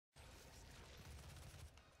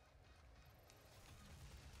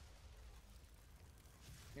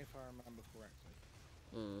if I remember correctly.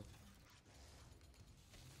 Hmm.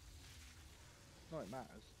 No, it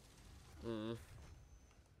matters. Hmm.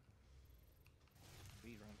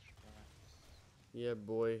 Speedrun strats. Yeah,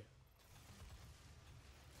 boy.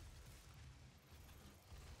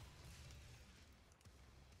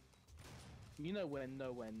 You know we're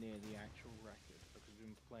nowhere near the actual record because we've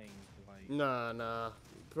been playing for like Nah.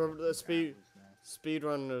 Probably the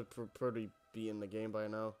speedrun would probably be in the game by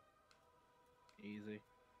now. Easy.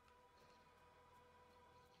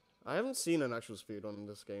 I haven't seen an actual speedrun in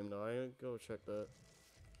this game though. I go check that.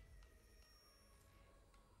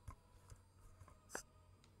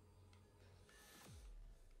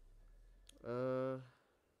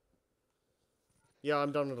 Yeah,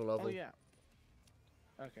 I'm done with the level. Oh yeah.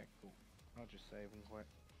 Okay, cool. I'll just save and quit.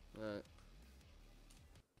 Alright.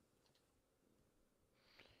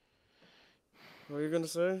 What are you gonna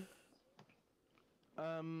say?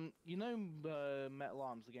 You know Metal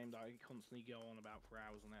Arms, the game that I constantly go on about for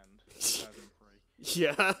hours on end, 2003.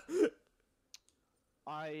 Yeah.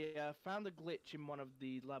 I found a glitch in one of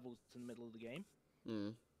the levels in the middle of the game.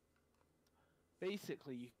 Hmm.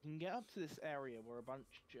 Basically, you can get up to this area where a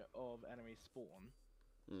bunch of enemies spawn.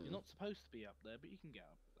 You're not supposed to be up there, but you can get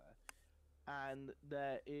up there. And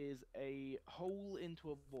there is a hole into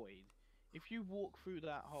a void. If you walk through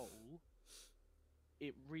that hole,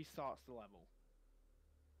 it restarts the level.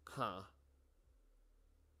 Huh.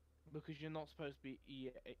 Because you're not supposed to be.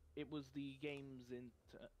 Yeah, it was the games in.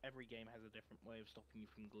 Every game has a different way of stopping you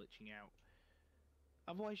from glitching out.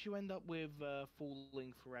 Otherwise, you end up with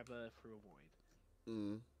falling forever through a void.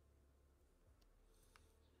 Hmm.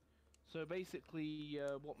 So basically,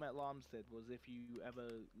 what Metal Arms did was if you ever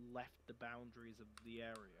left the boundaries of the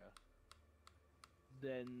area,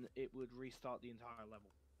 then it would restart the entire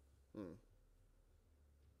level. Hmm.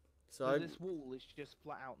 So this wall is just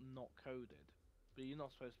flat out not coded. But you're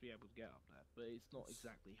not supposed to be able to get up there. But it's not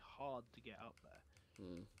exactly hard to get up there.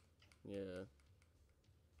 Hmm. Yeah.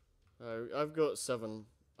 I've got seven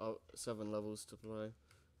levels to play.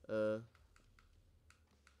 To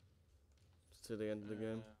the end of the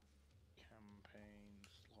game. Campaign,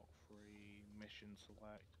 slot 3, mission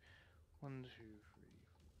select. 1, 2, 3, 4,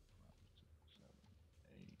 5, 6, 7,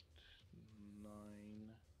 8, 9.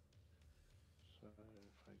 So if I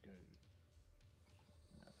go.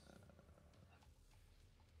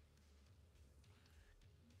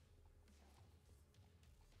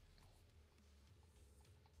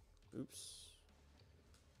 Oops.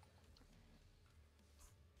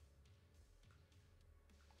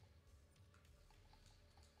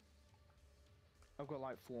 I've got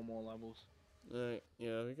like 4 more levels. Right,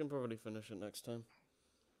 yeah, we can probably finish it next time.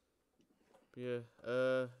 But yeah,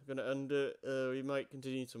 gonna end it. We might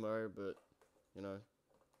continue tomorrow, but, you know,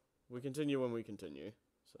 we continue when we continue.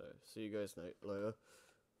 So, see you guys later.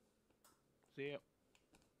 See ya.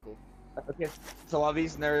 Cool. Okay, so while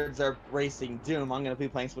these nerds are racing Doom, I'm gonna be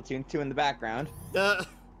playing Splatoon 2 in the background.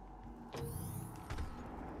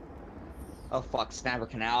 Oh fuck, Snapper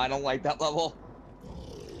Canal, I don't like that level.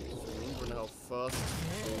 Remember how fast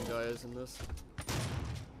the guy is in this?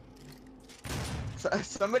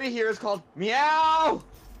 Somebody here is called Meow!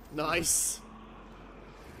 Nice!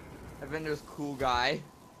 Avengers cool guy.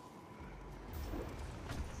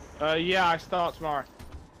 Yeah, I start tomorrow.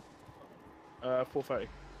 4:30.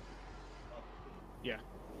 Yeah.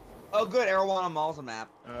 Oh good, Erewhon on Mal's a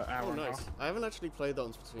map. Hour Oh, and a nice. half. I haven't actually played that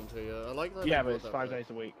on Splatoon 2 yet. I like that. Yeah, but it's 5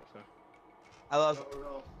 days a week, so. I love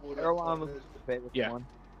Erewhon was the favorite one.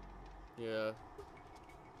 Yeah.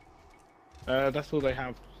 That's all they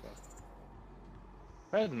have. So.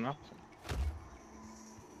 Better than nothing.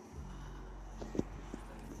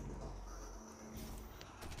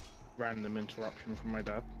 Random interruption from my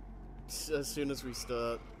dad. As soon as we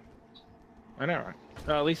start. I know, right?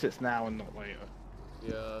 At least it's now and not later.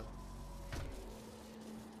 Yeah.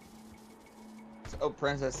 Oh,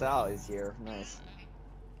 Princess Sally's here. Nice.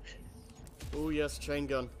 Oh yes, chain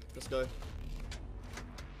gun. Let's go.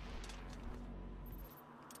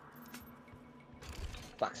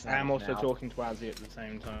 I'm also talking to Azzy at the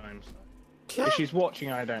same time. So. If she's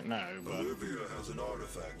watching, I don't know. But... Olivia has an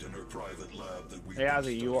artifact in her private lab that we've Hey,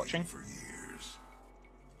 Azzy, you watching? for years.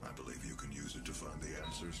 I believe you can use it to find the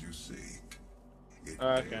answers you seek. It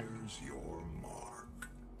okay. bears your mark.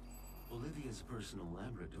 Olivia's personal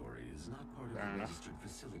laboratory is not part of the registered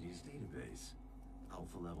facilities database.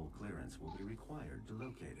 Alpha level clearance will be required to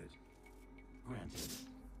locate it. Granted.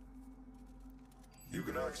 You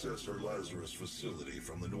can access her Lazarus facility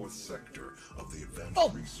from the north sector of the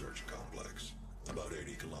Advanced Research Complex, about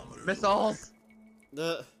 80 kilometers Missiles!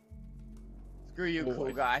 The... Screw you,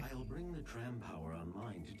 cool guy. I'll bring the tram power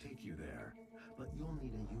online to take you there, but you'll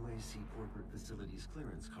need a UAC corporate facilities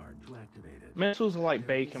clearance card to activate it. Missiles are like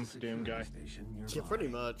There is bacon a for Doom security Guy. station Yeah, pretty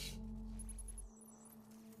nearby. much.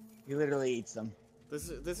 He literally eats them. This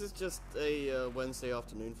is just a Wednesday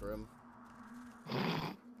afternoon for him.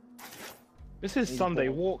 This is He's Sunday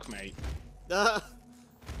bored. walk, mate. Ah,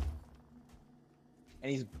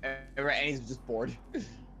 And he's just bored.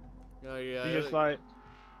 oh yeah. He's just like,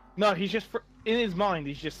 no, he's just in his mind.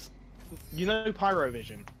 He's just, you know,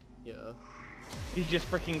 Pyrovision. yeah. He's just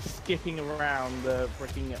freaking skipping around,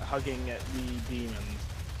 freaking hugging at the demons.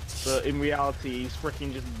 But in reality, he's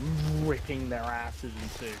freaking just ripping their asses in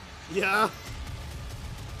two. Yeah.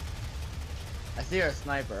 I see a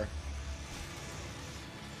sniper.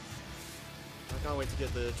 I can't wait to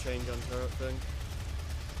get the chain gun turret thing.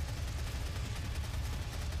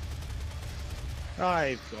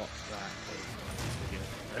 I've got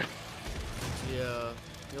that. Yeah.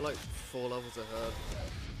 You're like 4 levels ahead.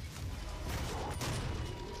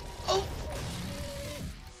 Oh!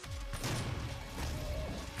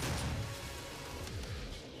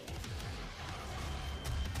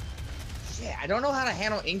 Shit, I don't know how to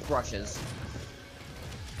handle ink brushes.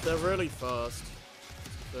 They're really fast.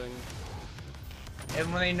 Thing.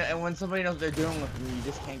 And when somebody knows what they're doing with them, you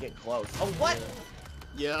just can't get close. Oh, what?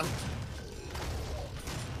 Yeah.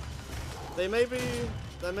 They may be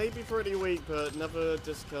pretty weak, but never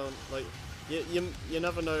discount. Like, you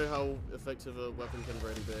never know how effective a weapon can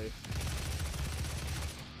really be.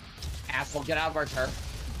 Asshole, get out of our turf.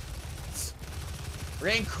 We're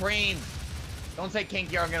getting creamed. Don't say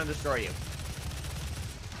kinky or I'm gonna destroy you.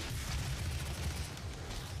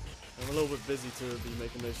 I'm a little bit busy to be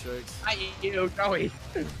making those jokes. I eat you, Joey.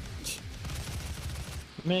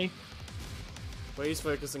 Me? But he's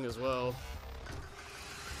focusing as well.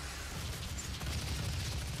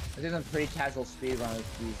 I did some pretty casual speedrun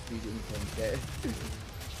with these influence shit.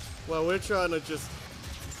 Well, we're trying to just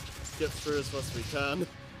get through as fast as we can.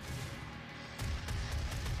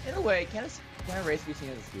 In a way, can a race be seen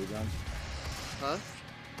as a speedrun? Huh?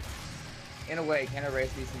 In a way, can a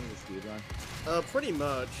race be seen as a speedrun? Pretty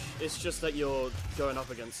much. It's just that you're going up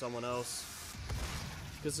against someone else.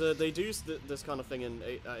 Because they do this kind of thing in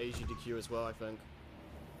at AGDQ as well, I think.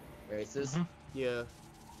 Races? Mhm. Yeah.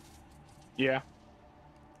 Yeah.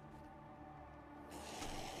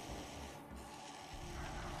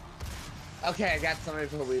 Okay, I got somebody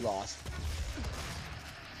before we lost.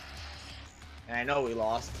 And I know we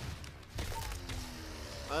lost.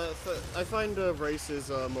 I find races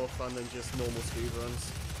are more fun than just normal speedruns.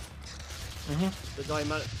 The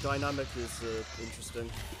dynamic is interesting.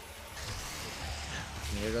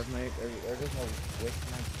 There goes no wish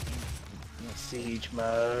my Siege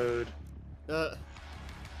mode. I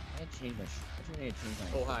need to change my I need to change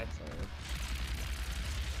my Oh, hi. Sorry.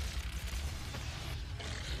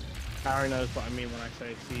 Harry knows what I mean when I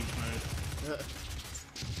say siege mode.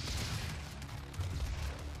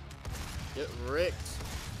 Get wrecked.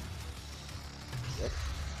 What?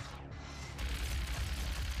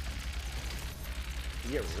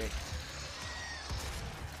 Get ripped.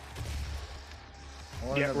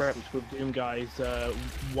 Get ripped with Doom Guy's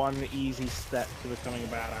one easy step to becoming a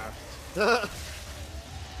badass.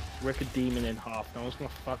 Rip a demon in half. No one's gonna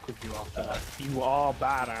fuck with you after that. You are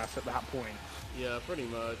badass at that point. Yeah, pretty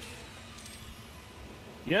much.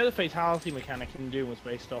 You know the fatality mechanic in Doom was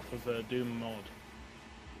based off of a Doom mod.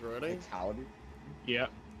 Really? Fatality? Yeah,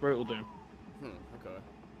 Brutal Doom. Okay.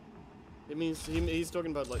 It means he's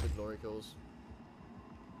talking about like the glory kills.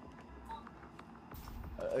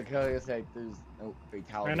 It's like there's no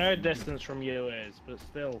fatality. I know distance from you is, but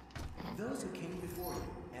still. Those who came before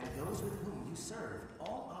you and those with whom you served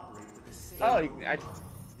all operate with the same. Oh, I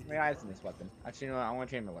just this weapon. Actually, you know what? I want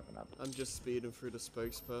to change my weapon up. I'm just speeding through the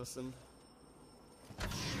spokesperson.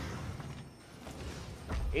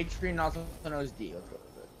 H screen also knows D. Let's go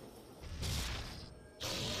with it.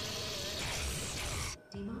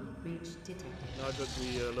 Demonic breach detected. Now I've got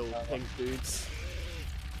the little pink dudes.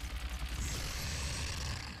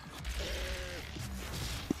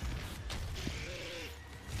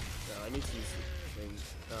 Yeah, I need to use the chains.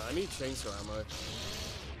 I need chainsaw ammo.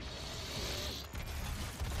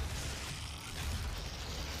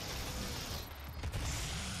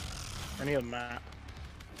 I need a map.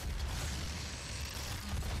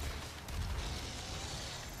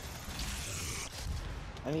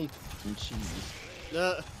 I need some cheese.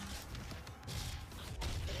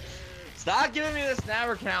 Stop giving me this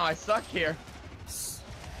Snapper Canal. I suck here.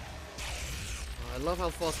 I love how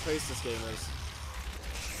fast paced this game is.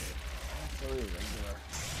 Absolutely regular.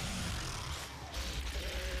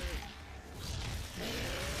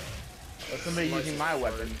 Or somebody Slice using is my hard.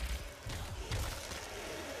 weapon.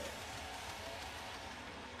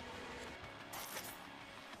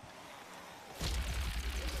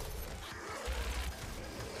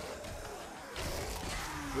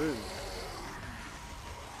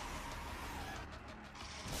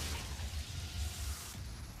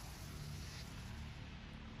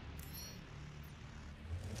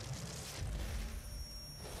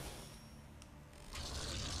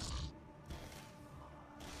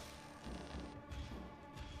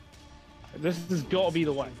 This has got to be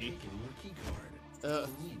the way. Taking your key card. Uh,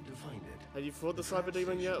 You'll need to find it. have you fought the Cyber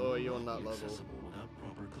Demon yet, or are you on that level? Accessible without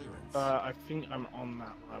proper clearance. I think I'm on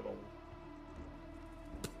that level.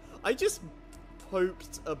 I just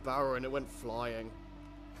poked a barrel and it went flying.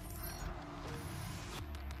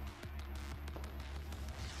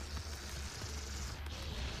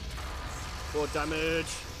 More damage.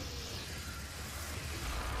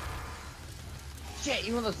 Shit,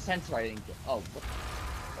 even though sensor I didn't get. Oh, what?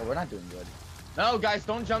 Oh, we're not doing good. No, guys,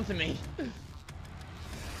 don't jump to me.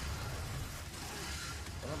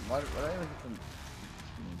 What did I get from?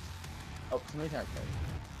 Oh, somebody attacked me.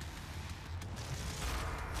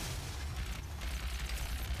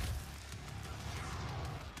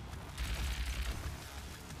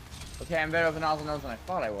 Okay, I'm better with an nozzle nose than I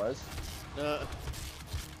thought I was.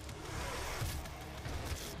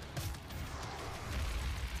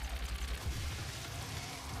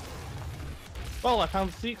 Well, I found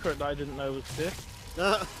a secret that I didn't know was this.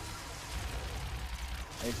 I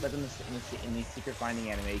expect them in the secret finding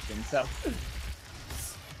animation, so.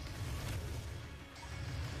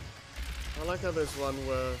 I like how there's one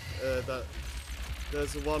where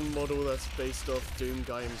there's one model that's based off Doom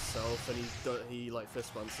Guy himself, and he like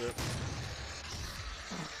fist bumps it.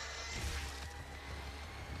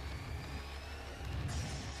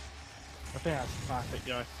 I think that's a classic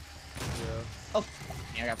guy. Yeah. Oh,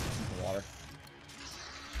 yeah, I got some water.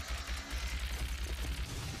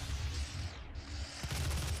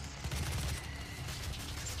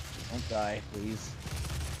 Don't die, please.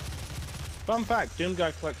 Fun fact, Doom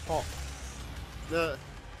Guy collects pop.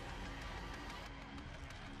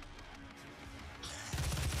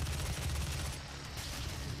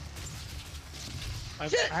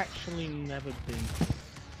 I've actually never been.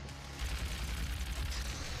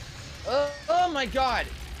 Oh my god!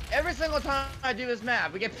 Every single time I do this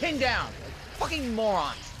map, we get pinned down. Like fucking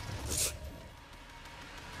morons.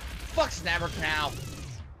 Fuck Snapper Canal.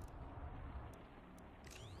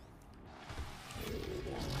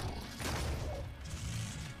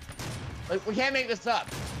 Like, we can't make this up.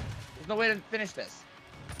 There's no way to finish this.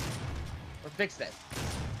 Or fix this.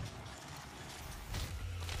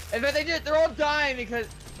 And then they're all dying because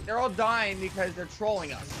they're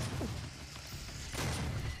trolling us.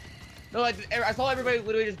 No, like, I saw everybody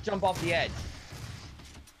literally just jump off the edge.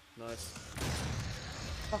 Nice.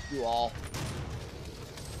 Fuck you all.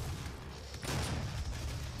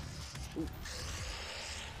 Ooh.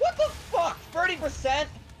 What the fuck? 30%?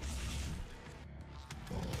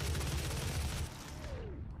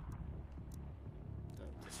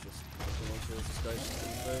 It's just someone kills this guy just in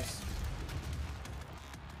the face.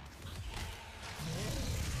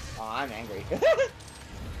 Oh, I'm angry.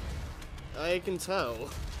 I can tell.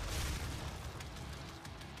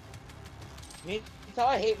 That's how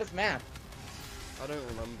I hate this map. I don't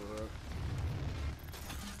remember it.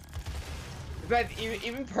 In fact,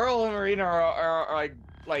 even Pearl and Marina are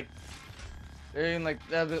like, they're even like,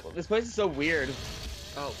 this place is so weird.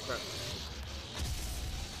 Oh crap.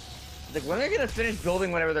 Like, when are they gonna finish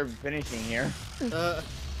building whatever they're finishing here?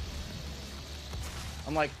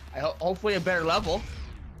 I'm like, hopefully a better level.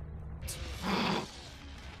 Come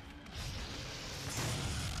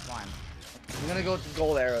on. I'm gonna go with the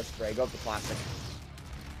gold arrow spray. Go with the classic.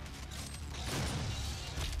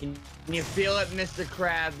 Can you feel it, Mr.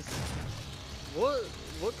 Krabs? What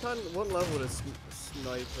level is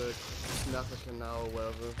Snapper Canal or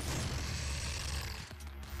whatever?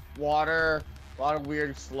 Water, a lot of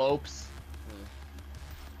weird slopes.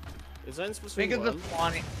 Is that in specific Think of the one?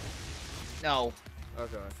 fawning. No.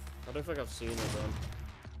 Okay. I don't think I've seen it then.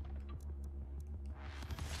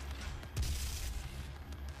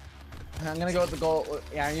 I'm gonna go with the gold.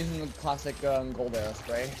 Yeah, I'm using the classic gold arrow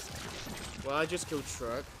spray. Well, I just killed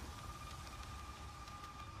Shrek.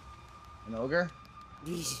 An ogre?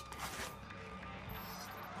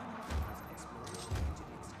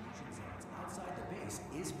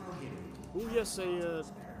 Oh yes, a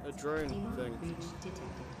drone thing.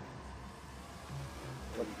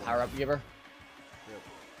 What, power up giver? Yep.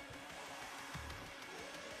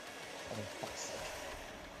 Oh, fuck's sake.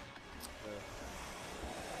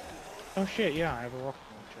 Oh shit, yeah, I have a rocket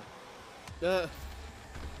launcher.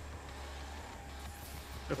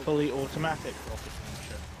 A fully automatic rocket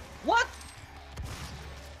launcher. What?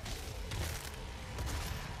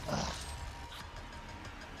 Ugh.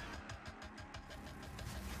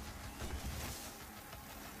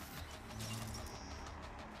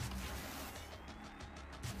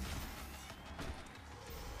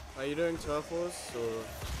 Are you doing Turf Wars or?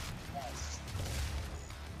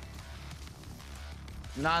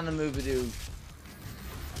 Not in the mood to do.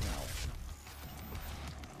 No.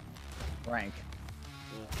 Rank.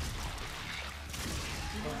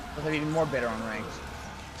 Looks like even more bitter on ranked.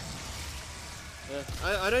 Yeah,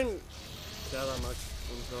 I don't care that much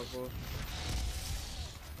in Cloud 4.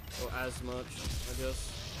 Or as much, I guess.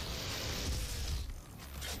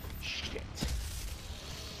 Shit.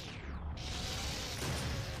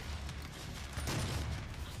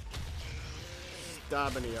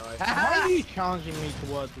 Stab in the eye. Why are you challenging me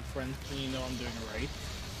to words with friends when you know I'm doing a race?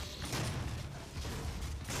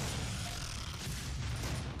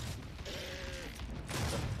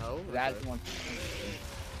 Hell? That's Okay. one.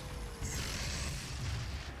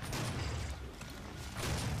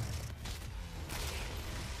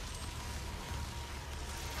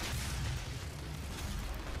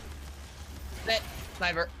 Sit,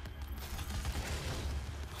 sniper.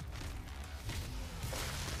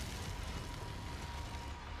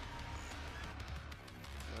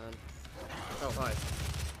 Man. Oh, hi. I'm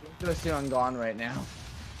gonna see I'm gone right now.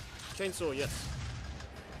 Chainsaw, yes.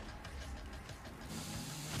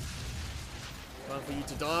 Time for you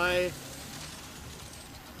to die.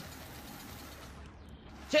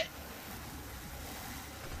 Shit.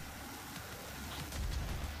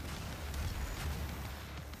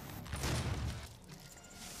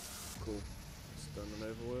 Cool. It's done and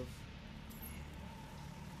over with.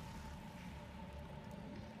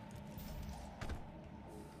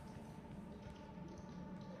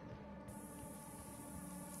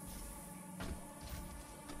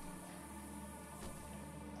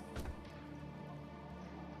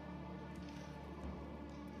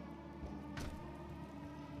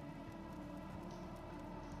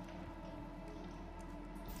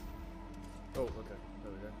 Oh, okay.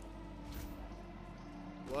 There we go.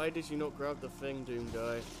 Why did you not grab the thing, Doom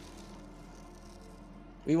guy?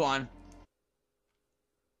 We won.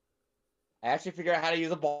 I actually figured out how to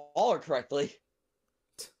use a baller correctly.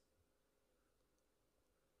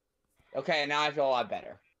 Okay, now I feel a lot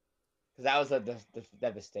better. Because that was a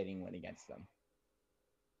devastating win against them.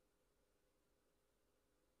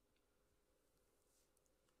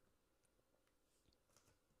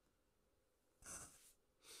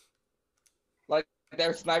 Like,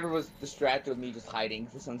 their sniper was distracted with me just hiding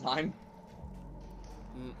for some time.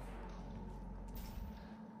 Mm.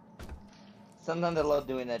 Sometimes I love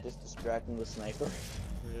doing that, just distracting the sniper.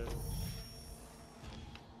 Yeah.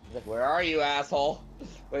 He's like, where are you, asshole?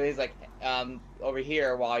 But he's like, over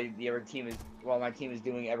here while the other team is, while my team is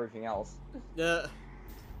doing everything else. Yeah.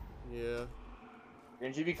 Yeah.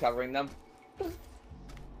 Shouldn't you be covering them?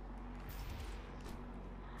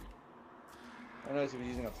 I noticed he was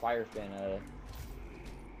using a fire fin,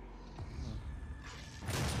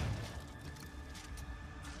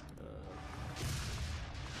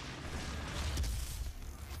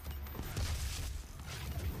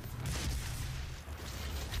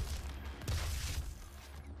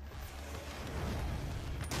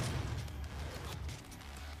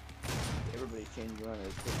 Everybody changed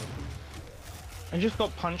runners. I just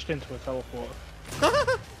got punched into a teleport.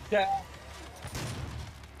 Yeah.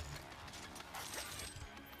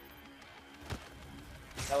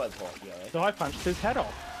 That was fault, yeah. So I punched his head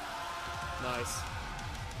off. Nice.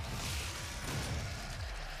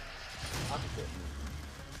 Opposite.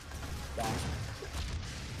 Down.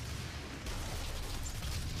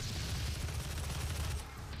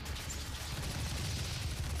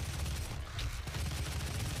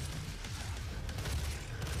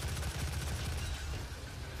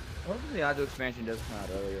 Hopefully the auto expansion does come out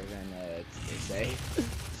earlier than they say.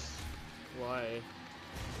 Why?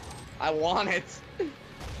 I want it!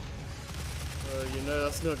 You know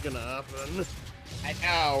that's not gonna happen. I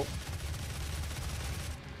know!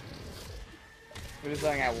 It is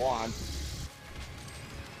something I want.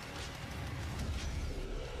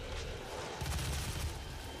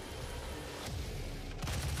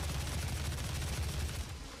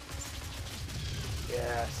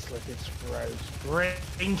 Yes, look its throat.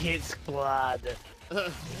 Drink its blood.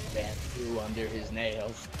 Ran through under his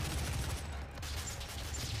nails.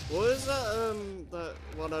 What is that, that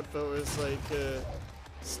one advert was like,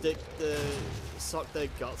 suck their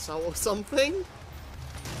guts out or something?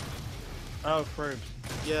 Oh, Frobes.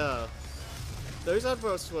 Yeah. Those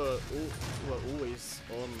adverts were always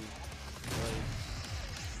on, like,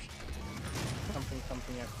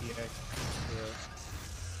 Something FDA. yeah.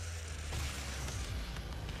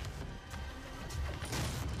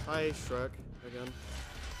 Hi, Shrek, again.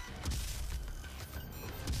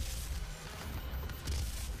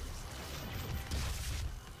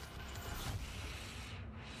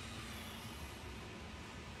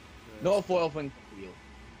 No foil fin for you.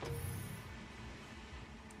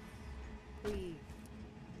 Whee.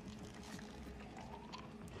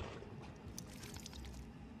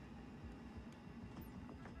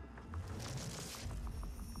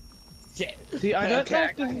 Shit. See, I don't know Okay,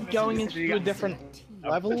 if this is going into a different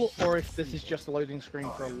level or if this is just a loading screen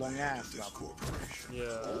for a long ass This level. corporation.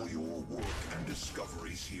 Yeah. All your work and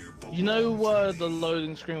discoveries here belong You know to the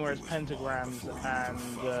loading screen where it's pentagrams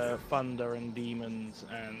and thunder and demons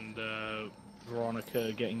and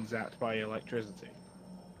Veronica getting zapped by electricity?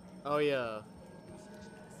 Oh yeah.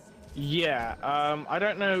 Yeah, I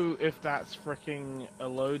don't know if that's freaking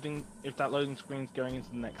if that loading screen's going into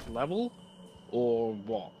the next level, or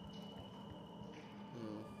what.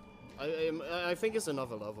 I think it's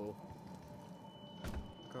another level.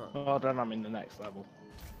 Can't- Oh, then I'm in the next level.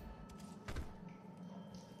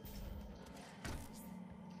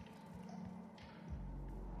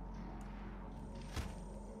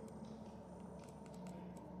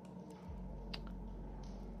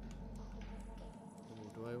 Ooh,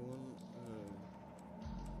 do I want?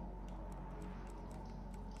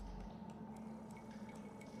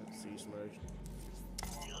 Let's see, Smoke.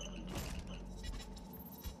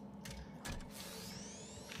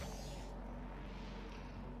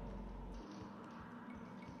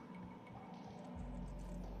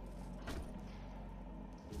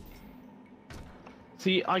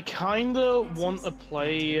 See, I kinda want to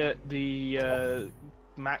play the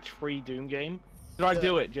match-free Doom game. Did I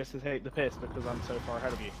do it just to take the piss because I'm so far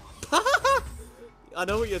ahead of you? I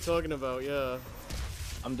know what you're talking about. Yeah.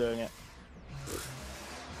 I'm doing it.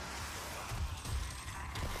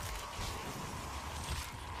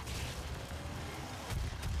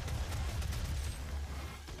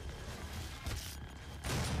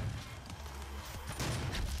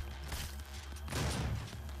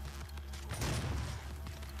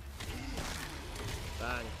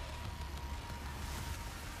 Bang.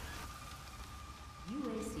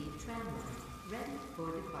 UAC tramline ready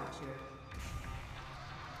for departure.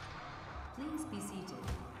 Please be seated.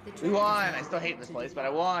 The We train won. is I now still hate ready this to place, but I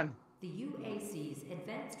depart. won. The UAC's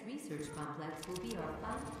Advanced Research Complex will be our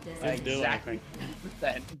final Didn't destination. do Exactly.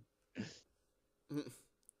 anything.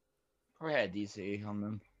 Probably had DC on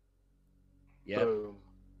them. Yep. Boom.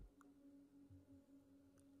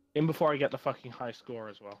 In before I get the fucking high score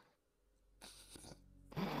as well.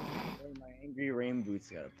 My angry rain boots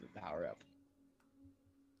got up to power up.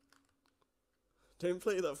 Don't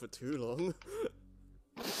play that for too long.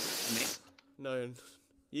 Me? No,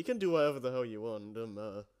 you can do whatever the hell you want. Doesn't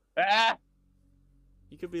matter. Ah!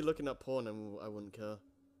 You could be looking at porn and I wouldn't care.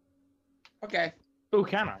 Okay. Oh,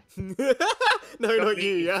 can I? No, not me.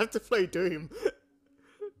 you. You have to play Doom.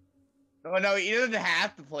 Oh no, he doesn't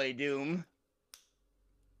have to play Doom.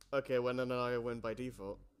 Okay, well then I win by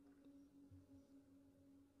default.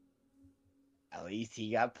 At least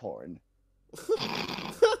he got porn.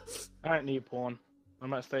 I don't need porn.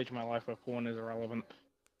 I'm at a stage in my life where porn is irrelevant.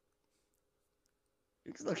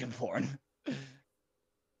 You can look at porn. You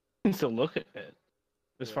can still look at it,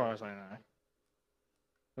 as Yeah. far as I know.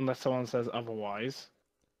 Unless someone says otherwise.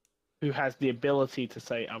 Who has the ability to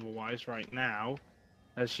say otherwise right now,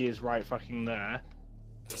 as she is right fucking there.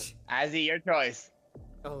 Azzy, your choice.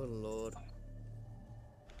 Oh lord.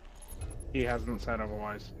 He hasn't said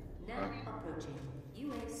otherwise. Now approaching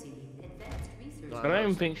UAC Advanced Research. I don't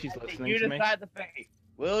even think she's listening You to me. decide the fate.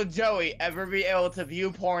 Will Joey ever be able to view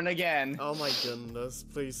porn again? Oh my goodness,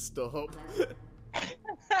 please stop.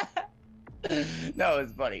 No,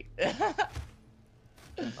 it's funny.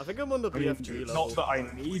 I think I'm on the BFG level. Not that I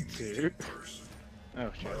need to. person. Oh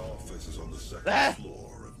My shit. office is on the second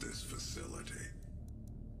floor of this facility.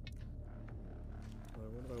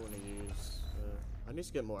 What do I want to use? I need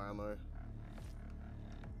to get more ammo.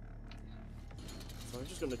 So I'm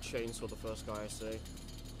just gonna chainsaw the first guy I see.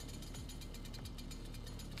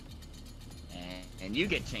 And you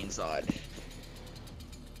get chainsawed.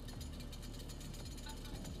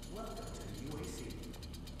 Welcome to UAC.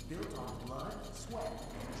 Built on blood, sweat,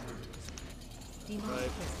 and dreams. Demonic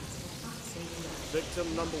Right. presence will not save lives.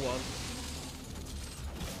 Victim number one.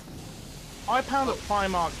 £5 at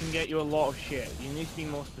Primark can get you a lot of shit. You need to be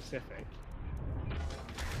more specific.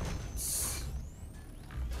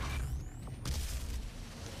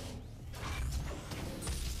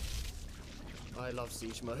 I love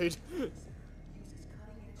siege mode.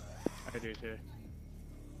 I do too.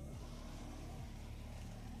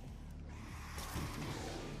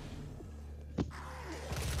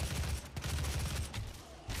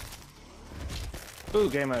 Ooh,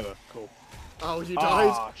 game over. Cool. Oh, you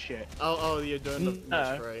died. Ah, shit. Oh, you're doing the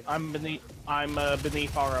No, spray. I'm beneath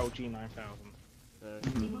RLG 9000.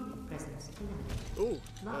 Demonic presence eliminated.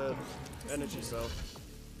 Ooh, energy cell.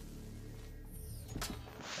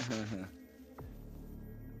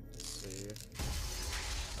 Let's see.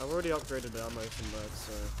 I've already upgraded the ammo from that,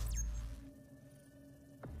 so.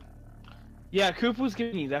 Yeah, Cooper was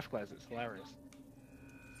giving you death glares. It's hilarious.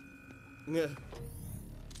 Yeah.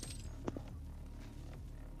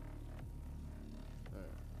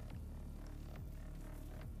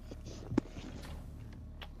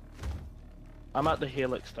 I'm at the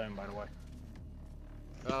Helix Stone, by the way.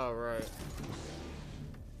 Oh, right.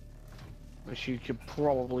 Which you could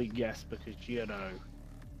probably guess because you know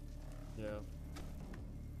Yeah.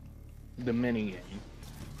 the mini game.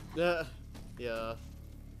 Yeah. Yeah.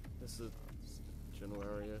 This is general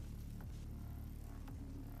area.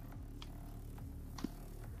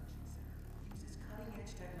 Uses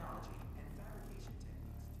cutting-edge technology and fabrication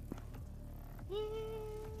techniques.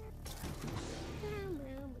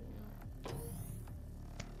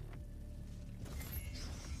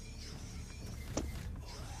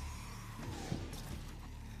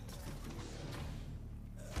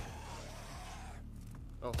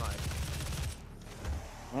 Oh, hi.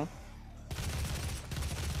 Huh?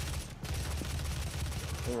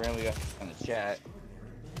 We randomly got on the chat.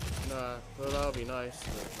 Nah, well, that would be nice.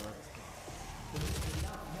 But,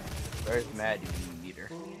 Where's Maddie when you need her?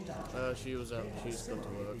 she was out. She's gone to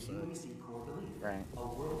work, so. Right. A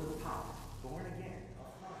world of power, born again.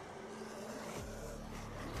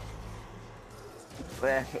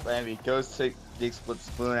 Lamby goes to the split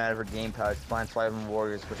spoon out of her game pouch, finds 5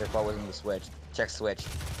 warriors, which I thought was in the Switch. Check Switch.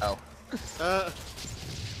 Oh.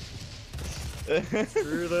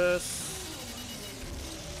 Screw this.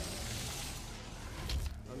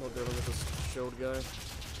 I'm not dealing with this shield guy.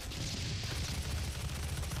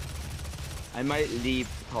 I might leave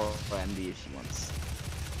Call Lamby if she wants.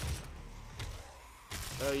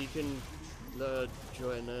 You can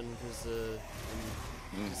join in because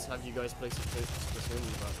just have you guys play some Splatoon in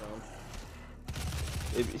the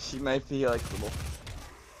background. She might be like a little.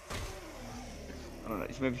 I don't know.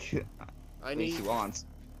 She maybe she. I Maybe need. she wants.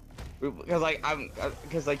 Because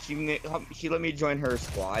like she let me join her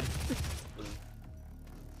squad.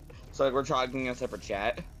 So like we're talking in a separate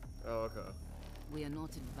chat. Oh, okay. We are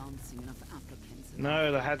not advancing enough applicants.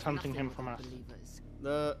 No, they had hunting him from us.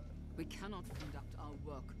 The. We cannot conduct our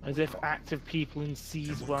work. As if active people in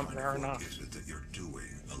Seas weren't there enough. Is it that you're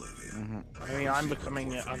doing, Olivia? I mean, I'm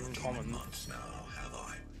becoming uncommon. Months now, have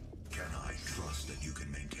I? Can I trust that you can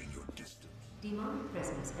maintain your distance? Demonic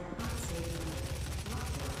presence and unsafe.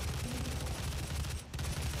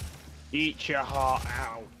 Eat your heart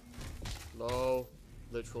out. No.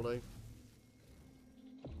 Literally.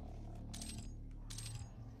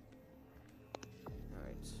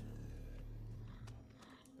 Alright.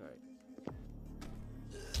 Alright.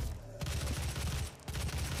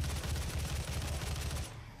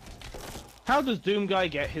 How does Doom Guy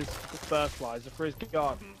get his fertilizer for his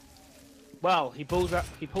garden? Well, he pulls out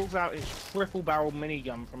his triple barrel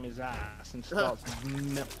minigun from his ass and starts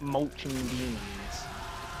mulching demons.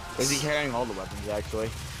 Is he carrying all the weapons actually?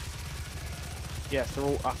 Yes, they're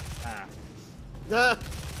all up ass. Ah!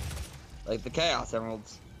 Like the Chaos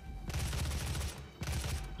Emeralds.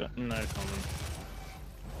 No comment.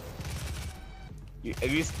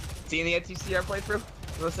 Have you seen the TCR playthrough?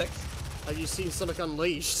 06? Have you seen Sonic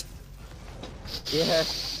Unleashed? Yeah.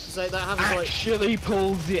 It's like that happens like. Actually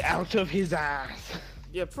pulls it out of his ass.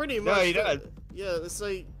 Yeah, pretty much. No, he does. Yeah, it's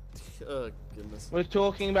like. Oh, goodness. We're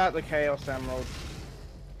talking about the Chaos Emerald.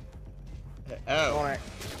 Oh. Sonic.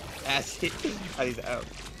 He's out.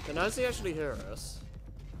 Can Azzy actually hear us?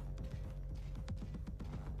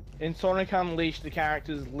 In Sonic Unleashed, the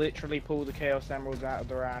characters literally pull the Chaos Emeralds out of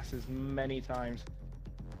their asses many times.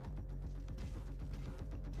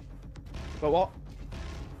 But what?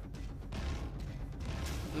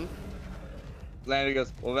 Landry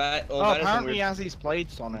goes, well that, well, Oh, that is some apparently weird... Azzy's played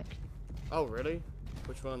Sonic Oh, really?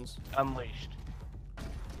 Which ones? Unleashed.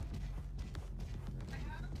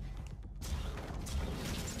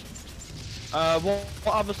 What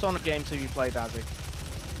other Sonic games have you played, Azzy?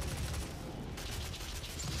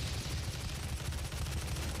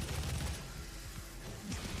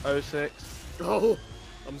 '06. Oh,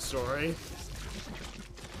 I'm sorry.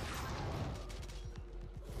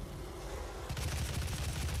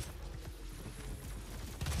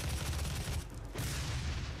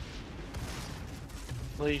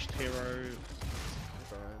 Unleashed Hero.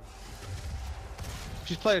 Sorry.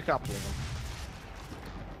 She's played a couple of them.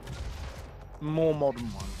 More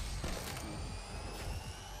modern ones.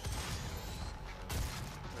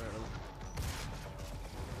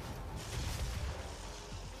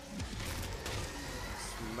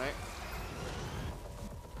 Smack.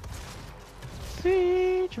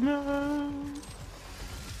 Siege mode.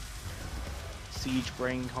 Siege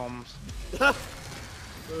brain comms.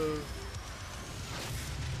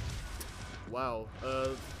 Wow.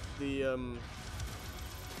 The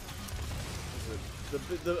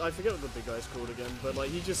I forget what the big guy's called again, but like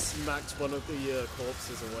he just smacks one of the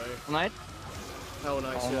corpses away. Knight? Hell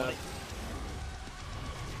nice, Hell yeah. Knight.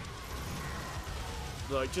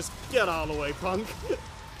 Like, just get out of the way, punk.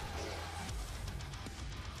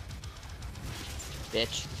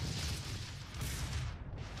 Bitch.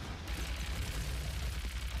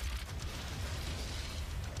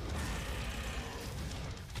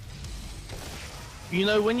 You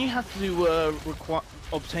know, when you have to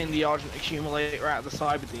obtain the Argent Accumulator out of the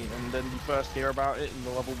Cyber Demon, then you first hear about it in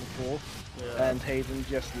the level before, Yeah. and Hayden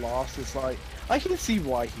just laughs, it's like, I can see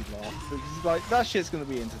why he laughed, because he's like, that shit's gonna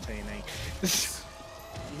be entertaining.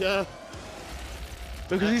 Yeah.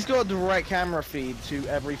 Because he's got a direct camera feed to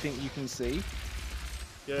everything you can see,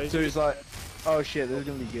 Yeah. so he's like, oh shit, this is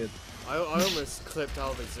gonna be good. I almost clipped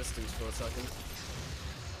out of existence for a second.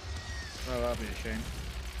 Oh, that'd be a shame.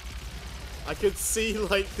 I could see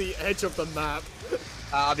like the edge of the map.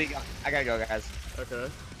 I gotta go, guys. Okay.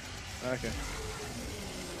 Okay.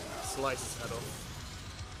 Slice his head off.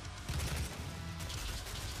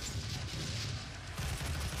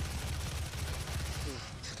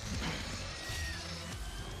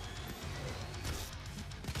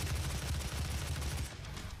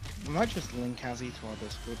 I might just link Hazzy to our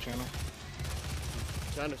Discord channel.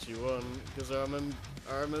 Can if you want, because I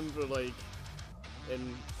remember like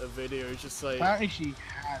in a video just like Apparently she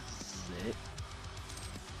has it.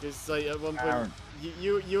 it's like at one point Aaron.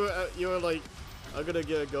 you were like, I'm gonna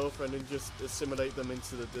get a girlfriend and just assimilate them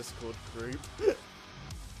into the Discord group.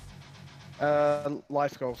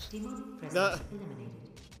 Life goals. Demonic presence Nah. eliminated.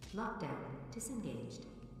 Lockdown disengaged.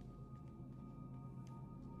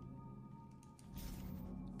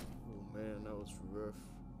 Oh man, that was rough.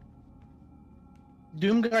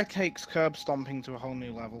 Doom Guy takes curb stomping to a whole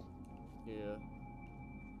new level. Yeah.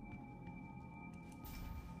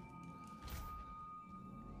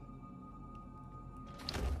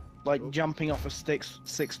 Like Oh. jumping off a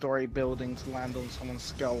six-story building to land on someone's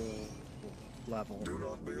skull level. Do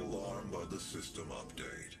not be alarmed by the system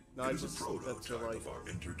update. No, it I is just a had to, prototype like, of our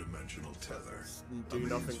interdimensional tether. do means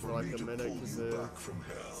nothing for like me a to minute pull because you back from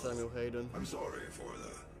hell. Samuel Hayden. I'm sorry for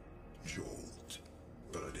the jolt,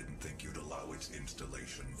 but I didn't think you'd allow its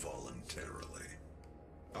installation voluntarily.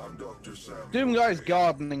 I'm Dr. Samuel. Doom Guy's Hayden.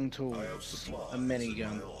 gardening I have tools, supplies a in my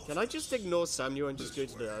minigun. office. Can I just ignore Samuel and just go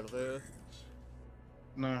This to the way, elevator? please.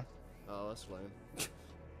 No. Oh, that's lame.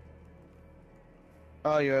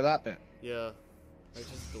 Oh, you're that bit. Yeah. I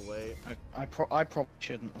just wait. I probably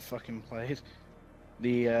shouldn't have fucking played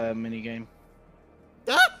the minigame.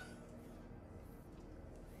 Ah!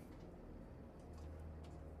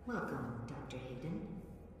 Welcome, Dr. Hayden.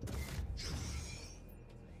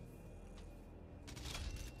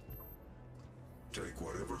 Take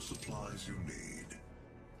whatever supplies you need.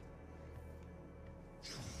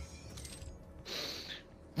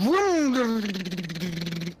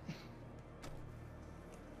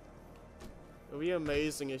 It would be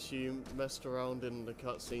amazing if you messed around in the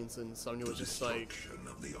cutscenes and Samuel was just like, Destruction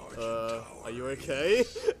of the Argent are Tower you is okay?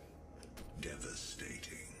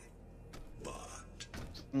 devastating, but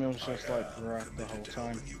It was just I like am rough the committed whole to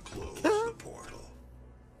time. helping you close the portal.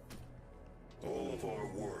 All of our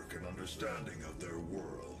work and understanding of their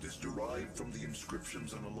world is derived from the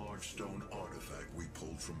inscriptions on a large stone artifact we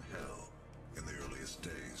pulled from Hell in the earliest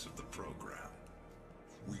days of the program.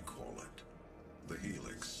 We call it the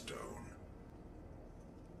Helix Stone.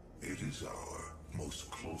 It is our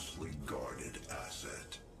most closely guarded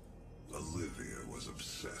asset. Olivia was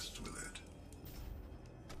obsessed with it.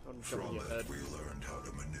 I'm From jumping your it, head. we learned how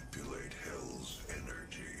to manipulate Hell's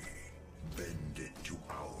energy, bend it to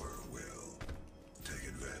our will, take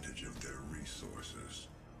advantage of their resources.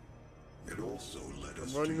 It also led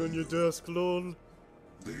us I'm running to on your you. desk, lol.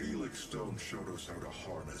 The Helix Stone showed us how to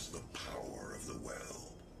harness the power of the well.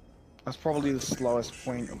 That's probably the slowest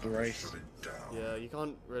point of the How to race. shut it down. Yeah, you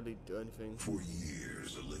can't really do anything. For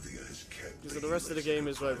years, Olivia has kept Because the rest of the Helix game in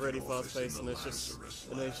is her like really private office fast paced in and the it's just Lazarus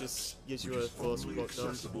and then it Labs, just gives which you a is force only block done.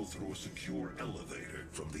 accessible through a secure elevator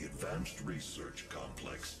from the Advanced Research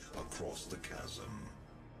Complex across the chasm.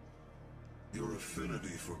 Your affinity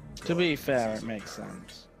for To be guns fair, is it makes apparent.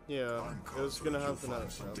 sense. Yeah, I'm it was gonna confident happen you'll find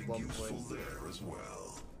at something one useful point. there as well.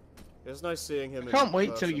 It was nice seeing him. I can't in wait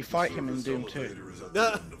till person. you fight him in Service Doom 2. elevator is at the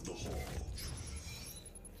Ah. end of the hall.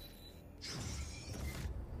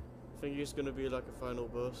 I think he's gonna be like a final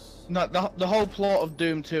boss. No, the whole plot of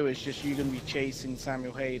Doom 2 is just you gonna be chasing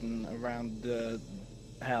Samuel Hayden around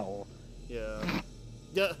Hell. Yeah.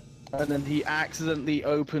 Yeah. And then he accidentally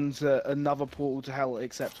opens another portal to Hell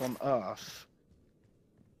except on Earth.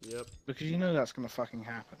 Yep. Because you know that's gonna fucking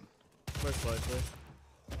happen. Most likely.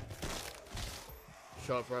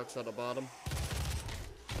 Sharp rocks at the bottom.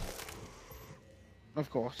 Of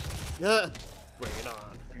course. Yeah. Bring it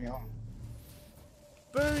on. Bring it on.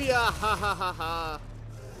 Booyah! Ha ha ha ha!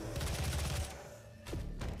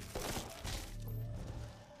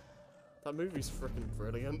 That movie's freaking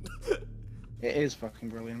brilliant. It is fucking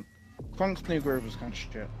brilliant. Funk's New Groove was kind of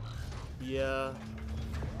shit. Yeah.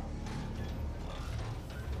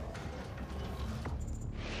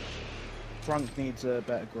 Funk needs a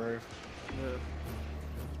better groove. Yeah.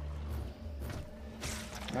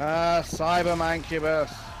 Ah, Cyber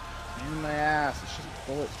Mancubus! In the ass. It's just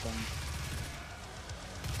bullets from.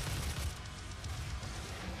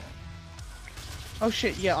 Oh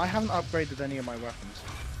shit, yeah, I haven't upgraded any of my weapons.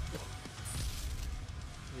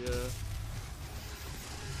 Yeah.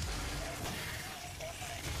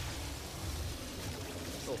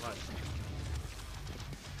 Oh, hi.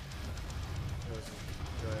 There's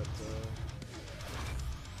a guy up there.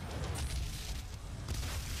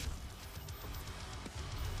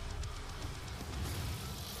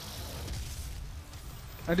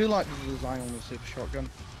 I do like the design on the super shotgun.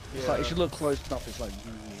 It's like, if you look close enough, it's like,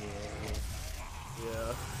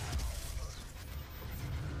 Yeah.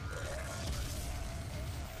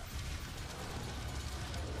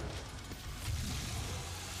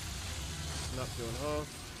 Not doing half.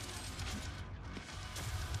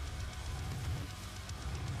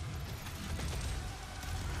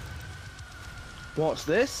 what's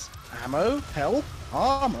this? Ammo? Health?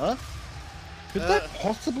 Armor? Could there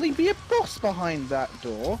possibly be a boss behind that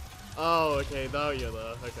door? Oh, okay, now you're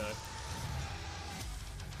there. Okay.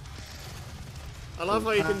 I love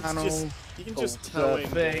how you can just tell the in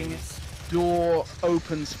thing. games. Door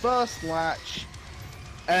opens first latch,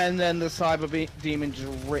 and then the demon just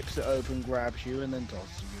rips it open, grabs you, and then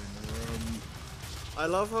tosses you in the room. I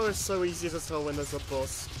love how it's so easy to tell when there's a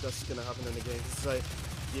boss that's gonna happen in the game. It's like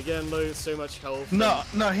you're getting so much health. No,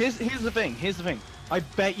 here's the thing. I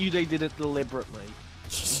bet you they did it deliberately,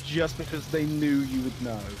 just because they knew you would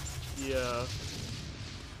know. Yeah.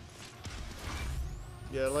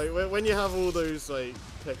 Yeah, like when you have all those like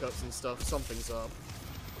pickups and stuff, something's up.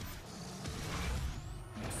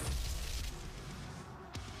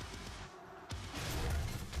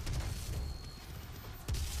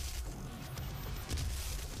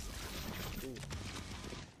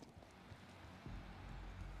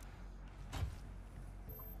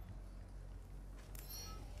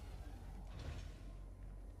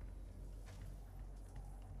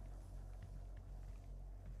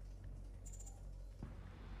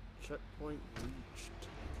 Checkpoint reached.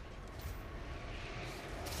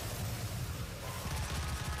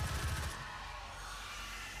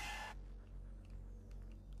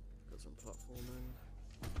 Got some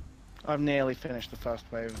platforming. I've nearly finished the first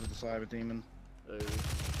wave of the Cyber Demon. Oh.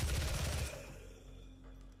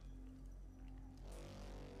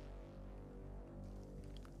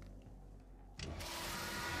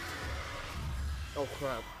 Oh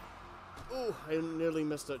crap. Oh, I nearly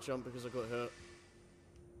missed that jump because I got hurt.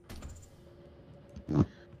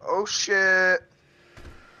 Oh shit!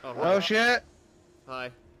 Oh, Oh shit! Hi.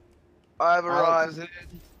 I've Alex arrived. is in.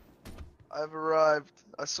 I've arrived.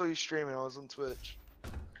 I saw you streaming. I was on Twitch.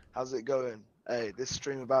 How's it going? Hey, this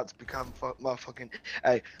stream about to become motherfucking.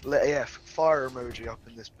 Hey, let AF fire emoji up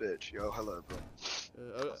in this bitch. Yo, hello, bro.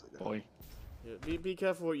 How's it going? Boy. Yeah, be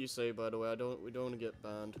careful what you say, by the way. We don't want to get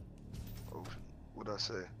banned. Oh, what did I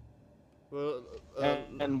say? Well,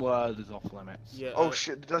 N-word is off limits. yeah. Oh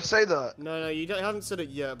shit! Did I say that? No, you haven't said it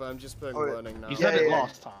yet, but I'm just putting Oh, yeah. warning now. You said it yeah.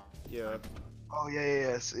 last time. Yeah. Oh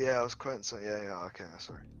yeah. Yeah, I was quoting something. Yeah. Okay,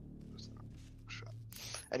 sorry. Shit.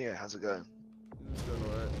 Anyway, how's it going? It's going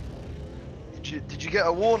alright. Did you get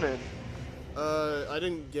a warning? I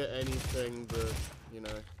didn't get anything, but you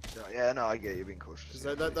know. Yeah, no, I get you being cautious.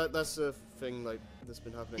 That's a thing like that's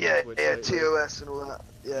been happening. Yeah, on Twitch yeah, lately. TOS and all that.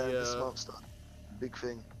 Yeah, Yeah. the smart stuff. Big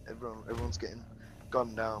thing. Everyone's getting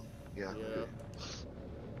gunned down. Yeah. Yeah.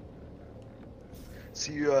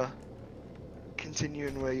 So you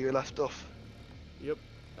continuing where you left off? Yep.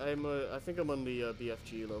 I think I'm on the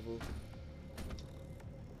BFG level.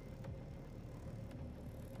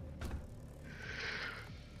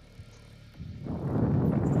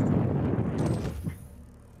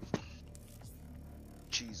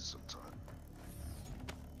 Jesus, I'm tired.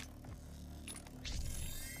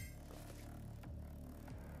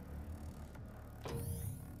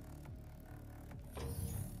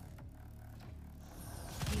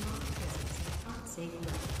 Unsafe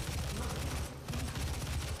level.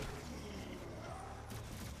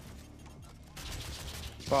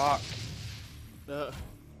 Fuck.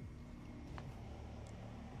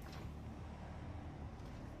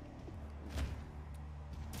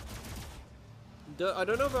 I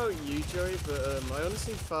don't know about you, Joey, but I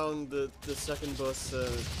honestly found that the second boss,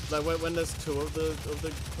 like when there's two of the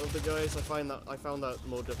guys, I found that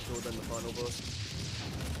more difficult than the final boss.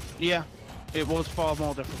 Yeah, it was far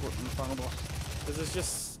more difficult than the final boss.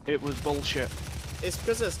 Because it was bullshit. It's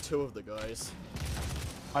because there's two of the guys.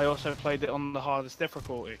 I also played it on the hardest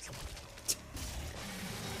difficulty.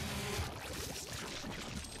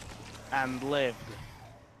 And lived.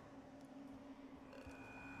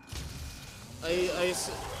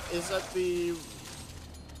 Is that the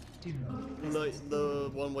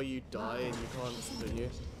one where you die and you can't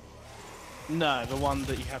continue? No, the one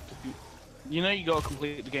that you have to do. You know you gotta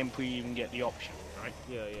complete the game before you even get the option, right?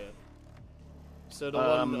 Yeah. So the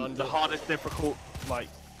one under the hardest difficult, like,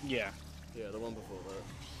 yeah. Yeah, the one before that.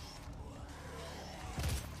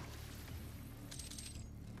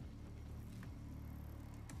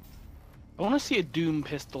 I want to see a Doom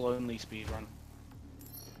pistol only speedrun.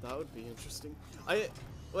 That would be interesting.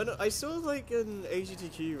 When I saw like an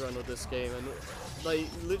AGTQ run of this game, and like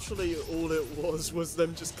literally all it was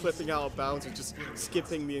them just clipping out of bounds and just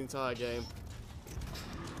skipping the entire game.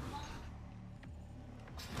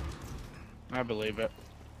 I believe it.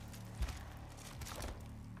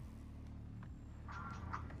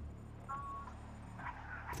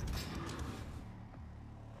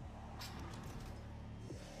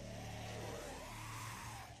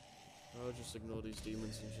 I'll just ignore these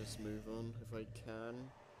demons and just move on if I can.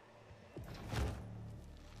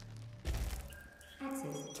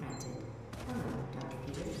 Access granted. Hello, Dr.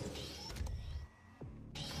 Peters.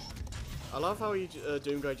 I love how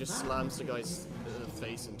Doom Guy just slams the guy's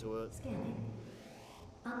face into it. Scanning.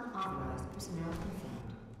 Unauthorized personnel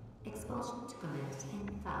confirmed. Expulsion to commence in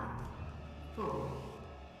 5, 4,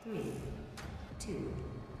 3, 2, 1.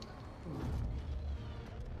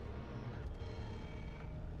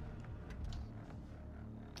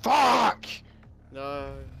 Fuck!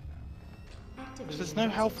 No. Because there's no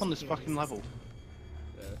health on this fucking level.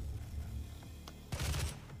 Yeah.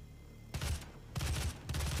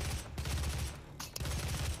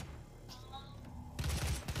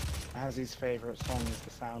 Azzy's favourite song is the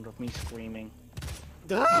sound of me screaming.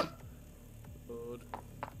 Lord.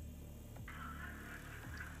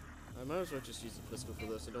 I might as well just use the pistol for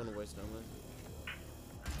this, I don't want to waste ammo.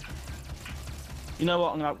 You know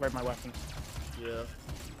what, I'm gonna upgrade my weapon. Yeah.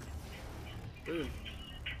 Boom.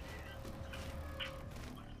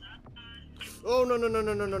 Oh no.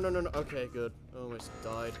 Okay, good. I almost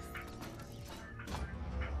died.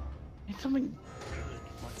 Need something.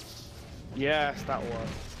 Yes, that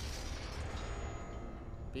worked.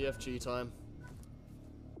 BFG time.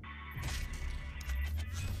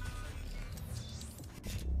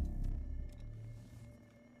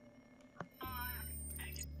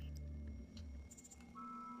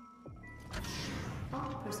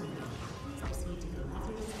 All personnel, please proceed to the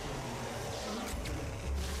Lazarus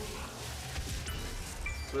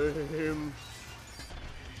Boom.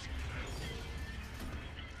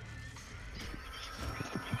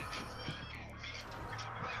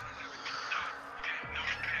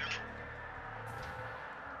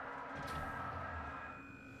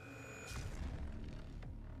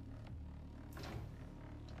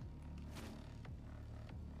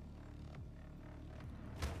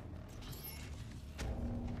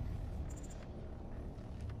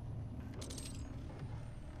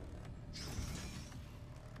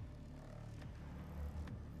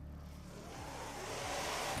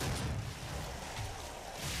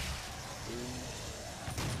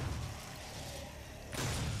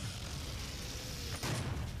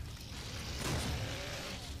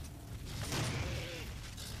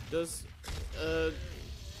 Does,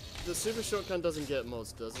 the super shotgun doesn't get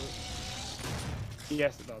mods, does it?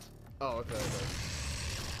 Yes, it does. Oh, okay, okay.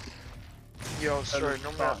 Yo, sorry,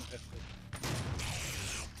 normally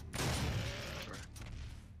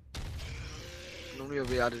I'll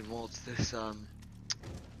be adding more to this, normally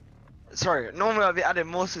I'll be adding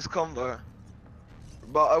more to this combo.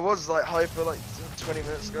 But I was like hyper like 20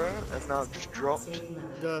 minutes ago, and now I've just dropped.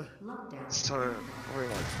 So, probably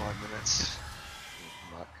like 5 minutes.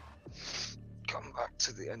 Come back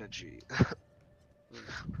to the energy.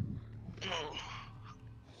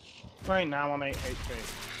 Right now I'm 8 HP.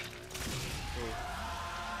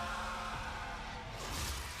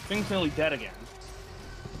 Thing's nearly dead again.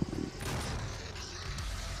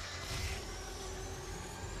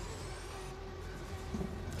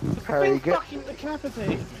 Harry, Thing fucking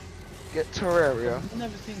decapitated me. Get Terraria. I've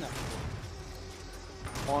never seen that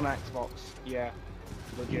before. On Xbox, yeah.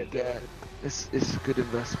 Legit. Yeah, it's a good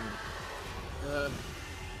investment.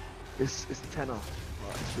 It's 10 off.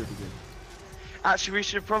 Wow, it's really good. Actually, we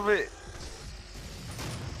should probably,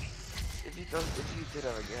 if if you did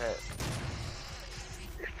ever get,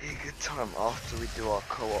 it'd be a good time after we do our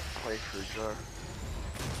co-op playthrough, Joe.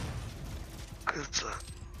 Cause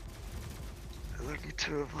there's only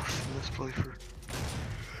 2 of us in this playthrough.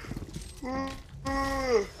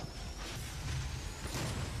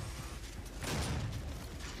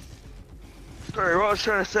 Sorry, what I was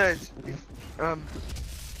trying to say is,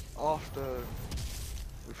 after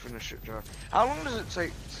we finish it, Joe, how long does it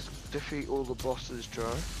take to defeat all the bosses,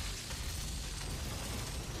 Joe?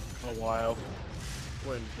 A while.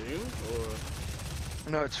 When Doom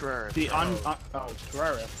or No, Terraria.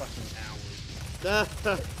 Terraria, fucking hours.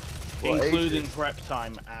 What, Including ages? prep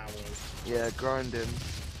time hours. Yeah, grinding.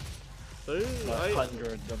 Dude, Like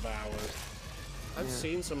hundreds of hours. I've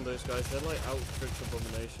seen some of those guys. They're like Outfit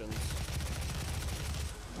Abominations.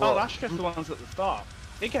 Oh, that's just the ones at the start.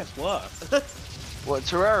 It gets worse. What,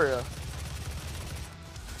 Terraria?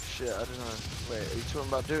 Shit, I don't know. Wait, are you talking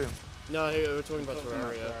about Doom? No, we're talking about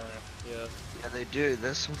Terraria. Yeah. Yeah, they do.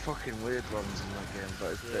 There's some fucking weird ones in that game,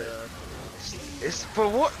 but Yeah. it's for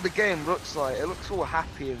what the game looks like. It looks all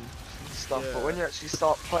happy and stuff, but when you actually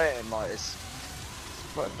start playing, like it's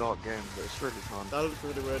quite a dark game, but it's really fun. That looked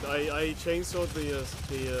really weird. I chainsawed the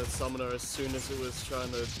summoner as soon as it was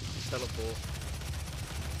trying to teleport.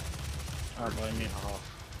 Oh, blame me half.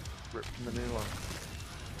 Rip from the new one.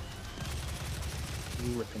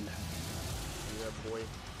 Ripping down. Yeah, boy.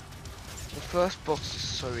 The first boss is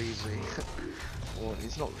so easy. Well,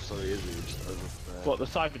 he's not so easy, he's just over there. What, the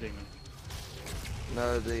Cyber Demon?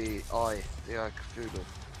 No, the Eye Cthulhu.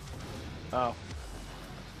 Oh.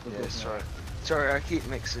 Yeah, sorry. Sorry, I keep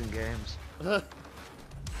mixing games.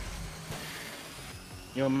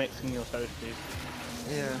 You're mixing your toasties.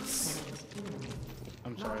 Yeah.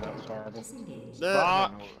 I'm sorry, that was horrible.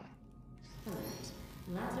 Fuck!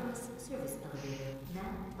 Lazarus service elevator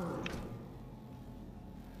now open.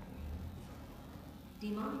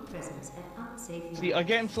 Demonic presence at unsafe. See, I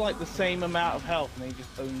get him to like the same amount of health and he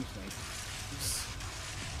just owns me.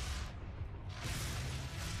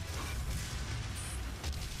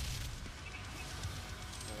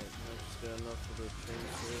 Enough for the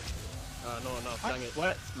chainsaw. Not enough, dang it.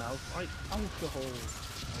 Sweat smells like alcohol.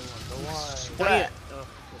 Sweat. Oh,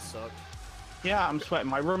 that sucked. Yeah, I'm sweating.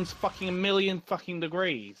 My room's fucking a million fucking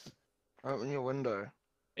degrees. Open your window.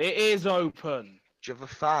 It is open. Do you have a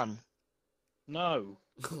fan? No.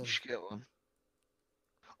 You should get one.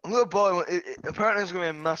 I'm gonna buy one. Apparently there's gonna be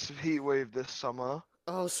a massive heat wave this summer.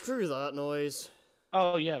 Oh, screw that noise.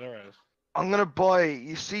 Oh yeah, there is. I'm gonna buy.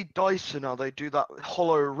 You see Dyson now? They do that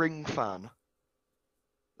hollow ring fan.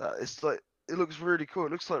 That it's like it looks really cool.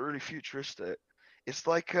 It looks like really futuristic. It's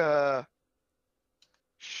like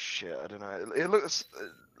shit. I don't know. It looks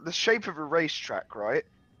the shape of a racetrack, right?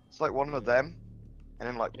 It's like one of them, and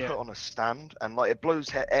then like put on a stand, and like it blows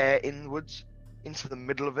air inwards into the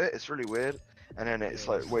middle of it. It's really weird, and then it's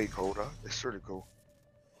like way colder. It's really cool.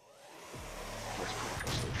 It's probably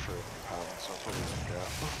cost like £300, so I'll probably get it.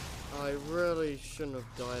 I really shouldn't have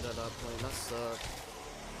died at that point. That sucked.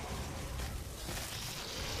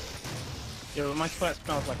 Yeah, but my sweat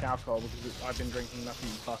smells like alcohol because I've been drinking nothing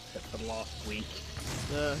but it for the last week.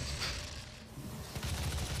 Yeah.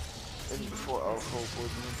 In before alcohol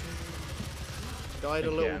poisoning. Died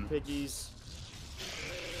a little piggies.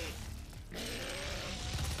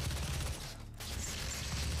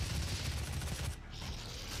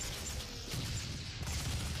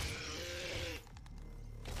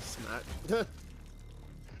 Smack.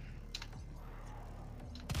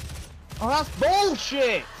 Oh, that's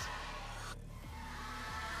bullshit!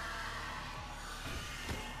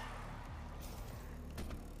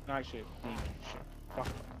 Actually, fuck.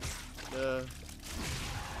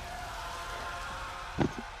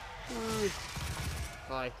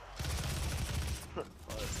 Hi.